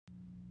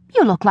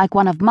You look like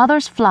one of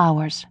Mother's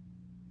flowers.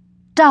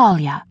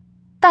 Dahlia,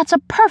 that's a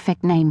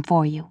perfect name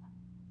for you."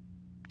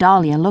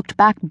 Dahlia looked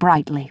back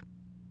brightly.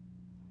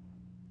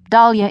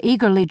 Dahlia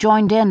eagerly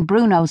joined in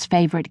Bruno's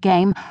favorite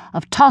game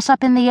of toss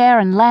up in the air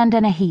and land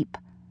in a heap.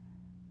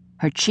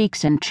 Her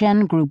cheeks and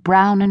chin grew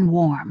brown and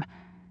warm.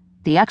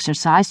 The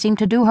exercise seemed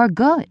to do her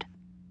good.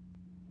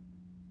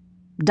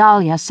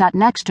 Dahlia sat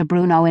next to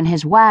Bruno in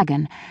his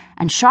wagon,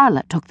 and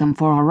Charlotte took them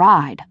for a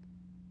ride.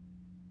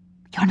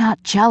 "You're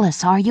not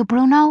jealous, are you,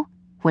 Bruno?"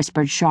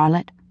 whispered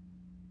Charlotte.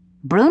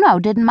 Bruno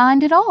didn't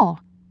mind at all.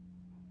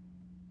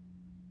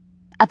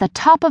 At the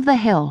top of the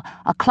hill,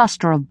 a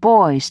cluster of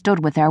boys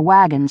stood with their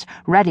wagons,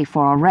 ready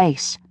for a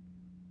race.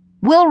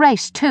 "We'll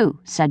race too,"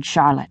 said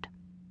Charlotte.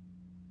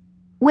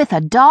 "With a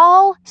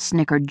doll?"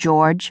 snickered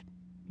George.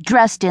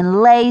 "Dressed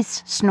in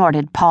lace,"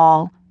 snorted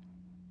Paul.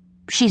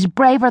 "She's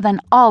braver than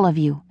all of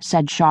you,"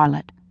 said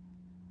Charlotte.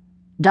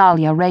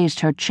 Dahlia raised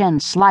her chin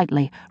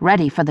slightly,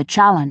 ready for the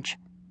challenge.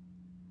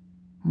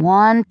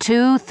 1,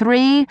 2,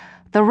 3,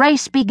 the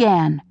race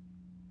began.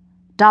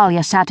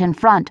 Dahlia sat in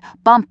front,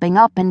 bumping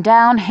up and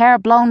down, hair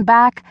blown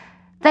back.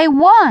 They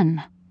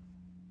won!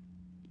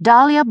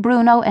 Dahlia,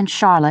 Bruno, and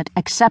Charlotte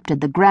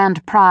accepted the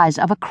grand prize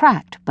of a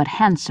cracked but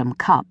handsome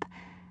cup.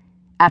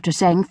 After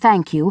saying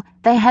thank you,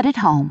 they headed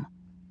home.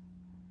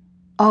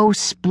 Oh,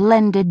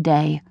 splendid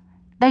day!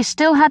 They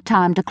still had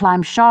time to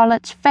climb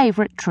Charlotte's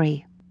favorite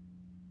tree.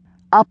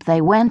 Up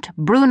they went,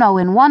 Bruno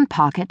in one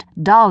pocket,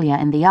 Dahlia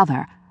in the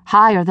other,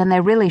 higher than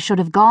they really should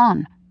have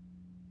gone.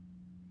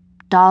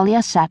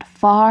 Dahlia sat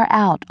far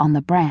out on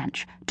the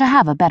branch to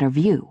have a better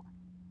view.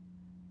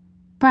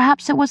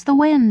 Perhaps it was the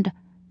wind.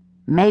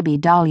 Maybe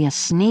Dahlia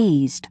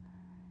sneezed.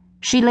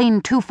 She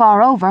leaned too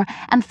far over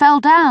and fell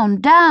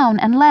down,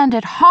 and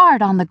landed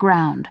hard on the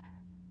ground.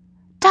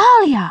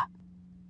 "Dahlia!"